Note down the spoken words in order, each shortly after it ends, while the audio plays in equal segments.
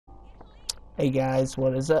Hey guys,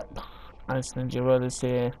 what is up? Ice Ninja Brothers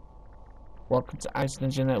here. Welcome to Ice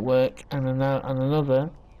Ninja Network and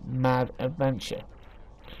another mad adventure.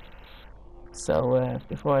 So,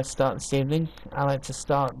 before I start this evening, I like to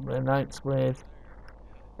start the night with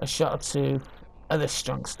a shot or two of this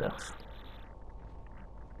strong stuff.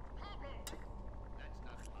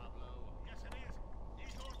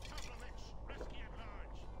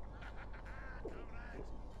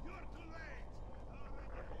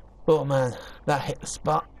 Oh man, that hit the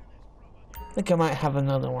spot. I think I might have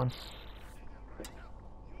another one.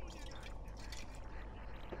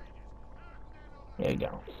 Here we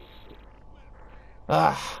go.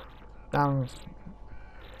 Damn.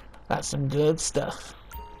 That's some good stuff.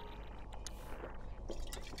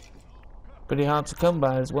 Pretty hard to come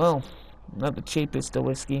by as well. Not the cheapest of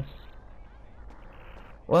whiskey.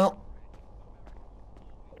 Well,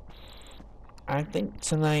 I think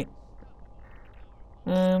tonight,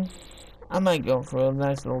 I might go for a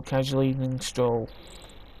nice little casual evening stroll.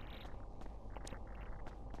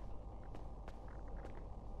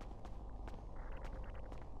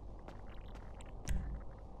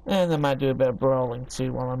 And I might do a bit of brawling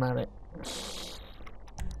too while I'm at it.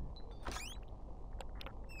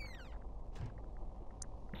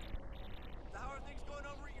 How are things going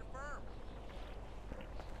over at your firm?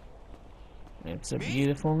 It's a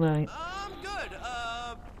beautiful night. I'm good.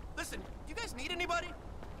 Listen, do you guys need anybody?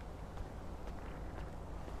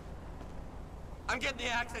 I'm getting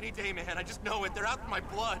the axe any day, man. I just know it. They're out for my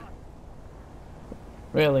blood.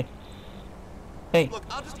 Really? Hey. Look,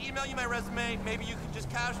 I'll just email you my resume. Maybe you can just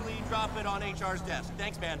casually drop it on HR's desk.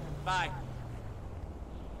 Thanks, man. Bye.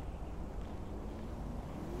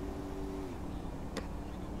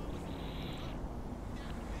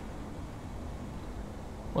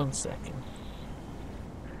 One second.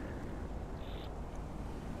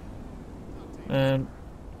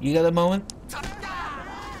 You got a moment?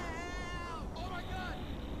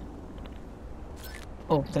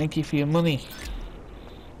 Oh, thank you for your money.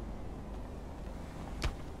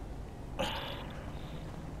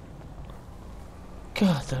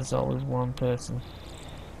 God, there's always one person.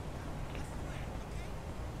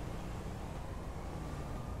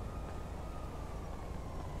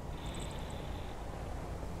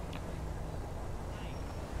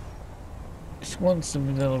 Just want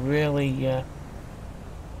something that'll really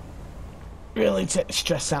take the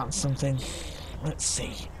stress out of something. Let's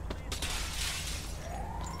see.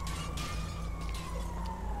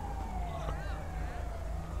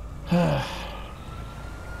 Hey,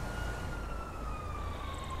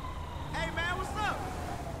 man, what's up?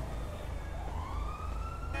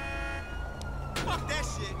 Fuck that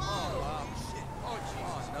shit. Oh, wow. Shit. Oh,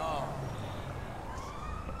 Jesus. Oh, no.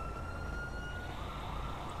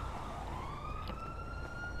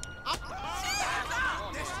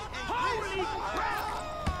 Holy crap!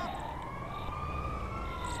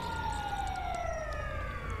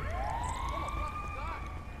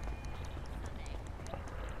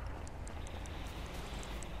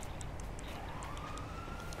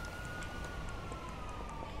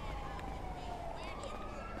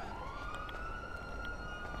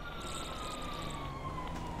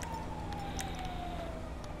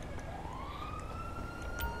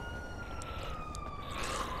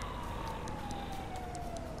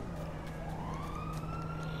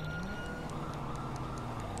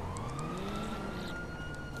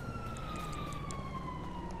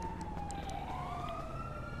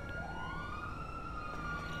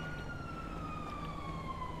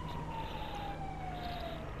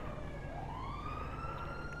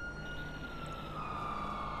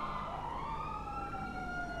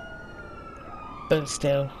 But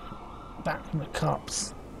still, back from the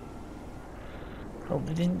cops. Hope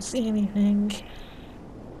they didn't see anything.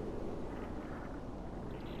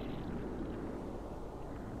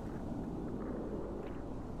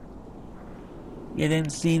 You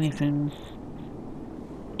didn't see anything.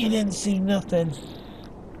 You didn't see nothing.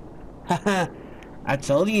 Haha, I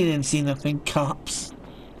told you didn't see nothing, cops.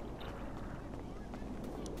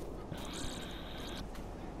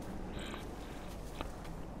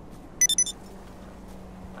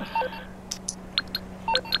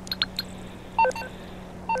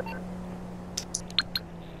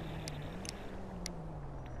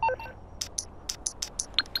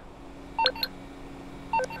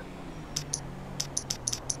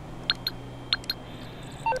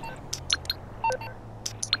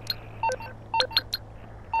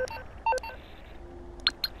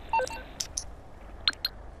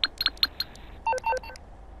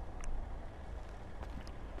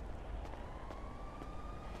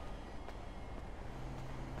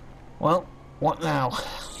 Well, what now?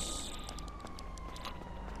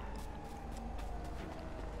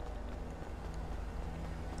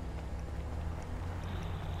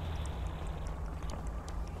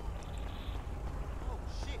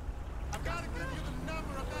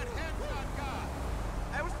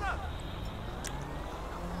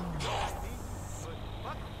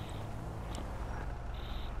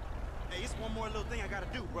 one more little thing I gotta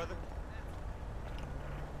do, brother.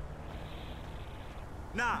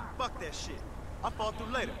 Nah, fuck that shit. I'll fall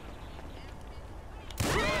through later.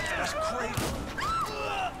 That's crazy.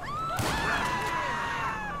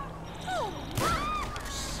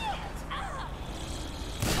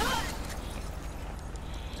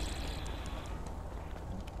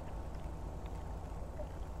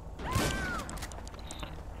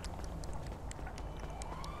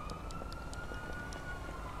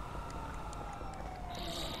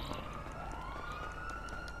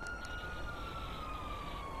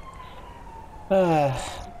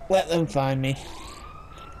 Let them find me.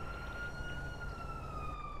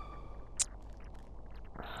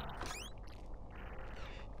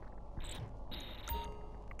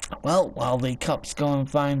 Well, while the cops go and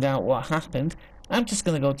find out what happened, I'm just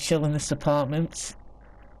gonna go chill in this apartment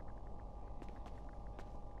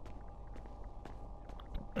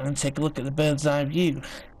and take a look at the bird's eye view.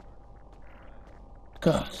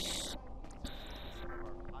 God.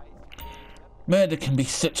 Murder can be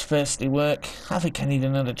such thirsty work. I think I need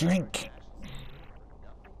another drink.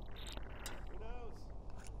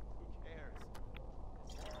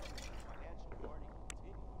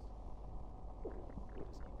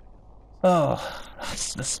 Oh,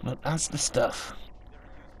 that's the stuff.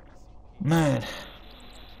 Man.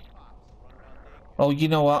 Oh, you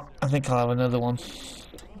know what? I think I'll have another one.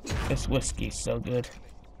 This whiskey's so good.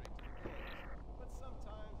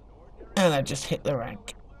 And I just hit the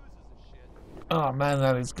rank. Oh man,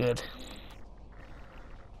 that is good.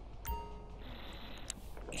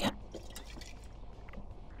 Yeah.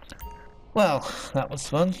 Well, that was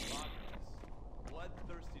fun.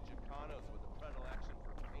 Bloodthirsty Chicanos with a predilection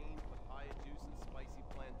for pain, papaya juice, and spicy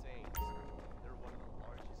plantains. They're one of the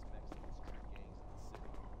largest Mexican street gangs in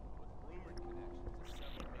the city, with rumored connections to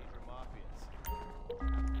several major mafias.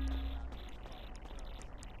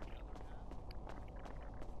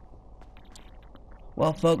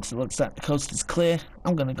 Well, folks, it looks like the coast is clear.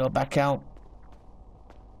 I'm gonna go back out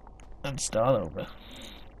and start over.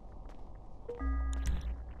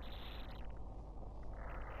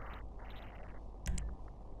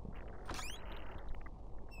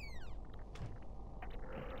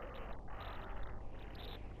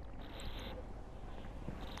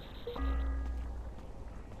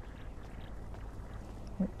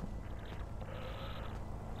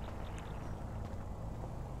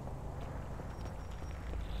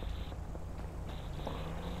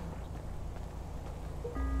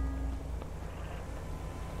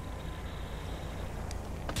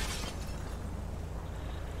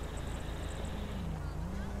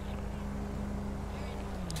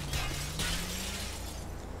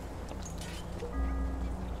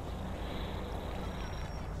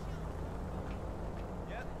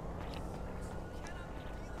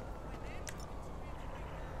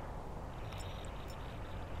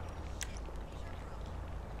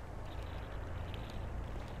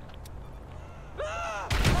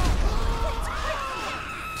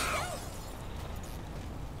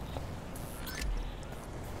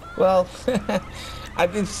 Well, I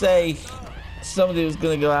did say somebody was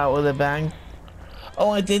gonna go out with a bang.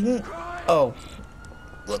 Oh, I didn't? Oh,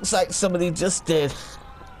 looks like somebody just did.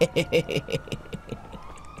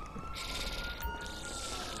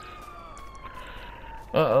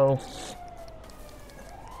 Uh-oh.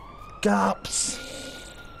 Cops.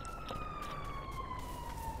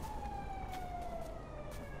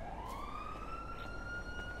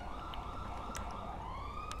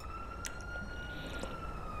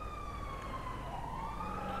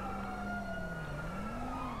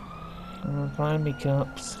 Come on, find me,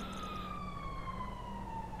 cops.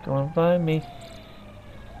 Go and find me.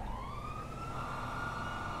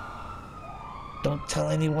 Don't tell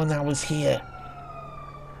anyone I was here.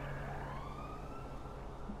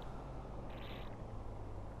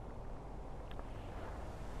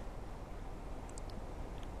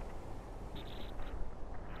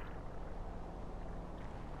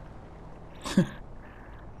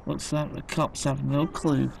 Looks like the cops have no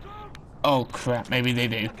clue. Oh crap, maybe they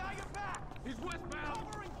do.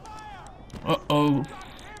 Uh-oh.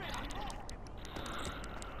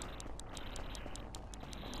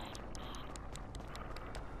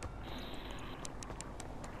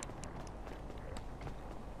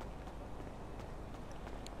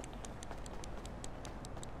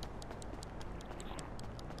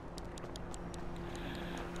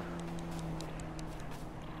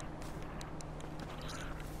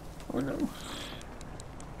 Oh no.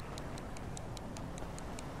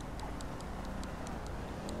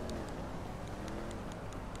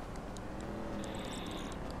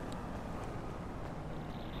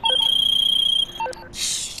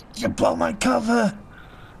 Shh, you blow my cover.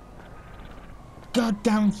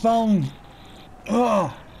 goddamn phone.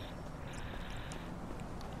 Oh.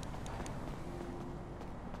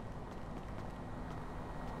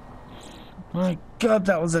 My God,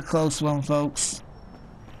 that was a close one, folks.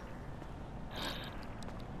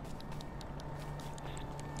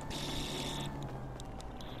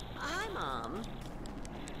 Hi, Mom.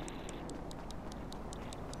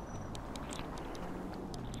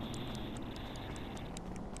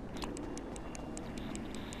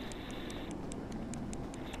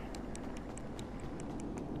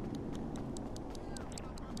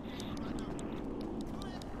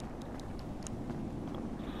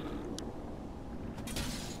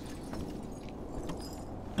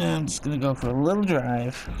 I'm just gonna go for a little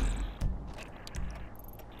drive.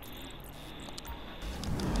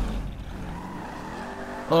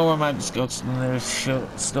 Or I might just go to the nearest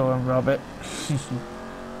store and rob it.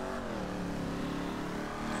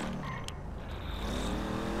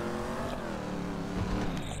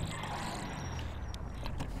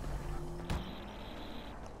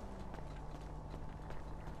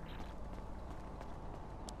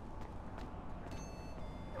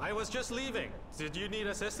 I was just leaving. Did you need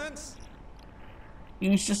assistance? He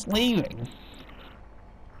was just leaving.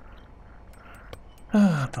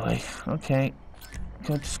 Oh boy, okay.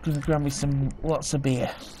 I'm just gonna grab me lots of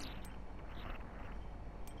beer.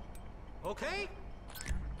 Okay.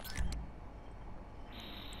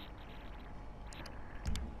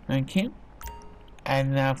 Thank you.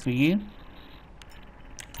 And now for you.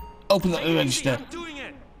 Open up the register. I'm doing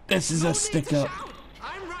it. This is No a need to stick up. shout.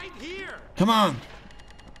 I'm right here. Come on.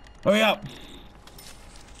 Hurry up.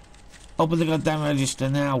 Open the goddamn register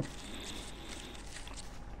now.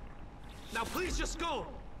 Now please just go.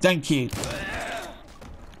 Thank you.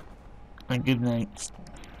 And good night.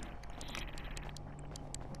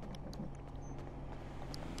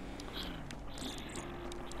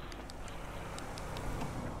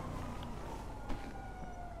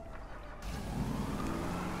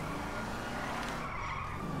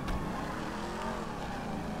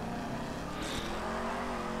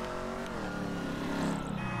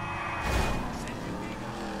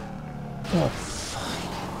 Oh, fuck.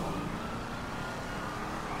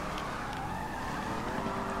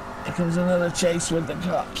 Here comes another chase with the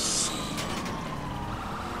cops.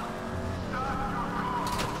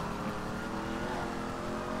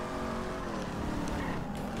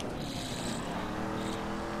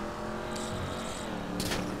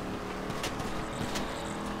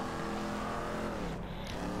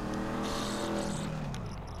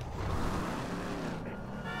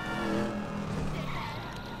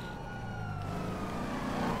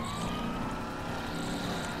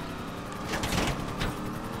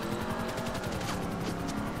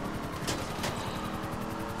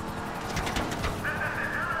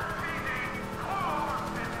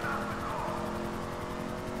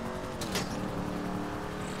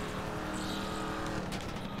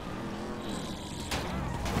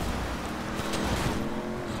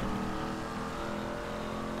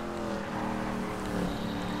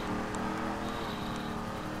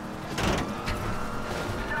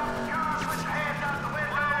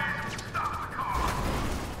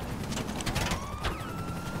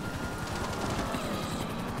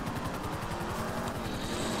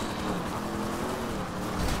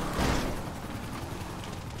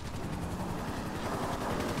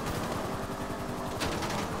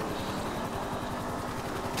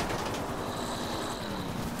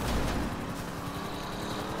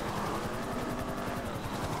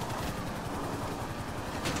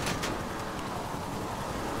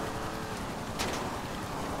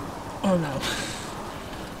 Oh no.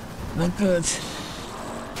 Not good.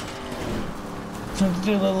 Time to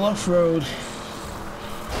do a little off-road.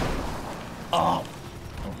 Oh.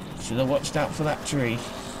 Should have watched out for that tree.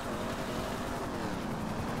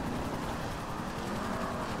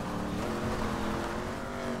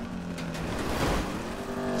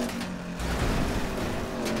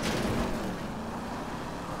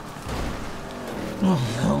 Oh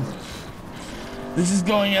no. This is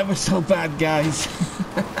going ever so bad, guys.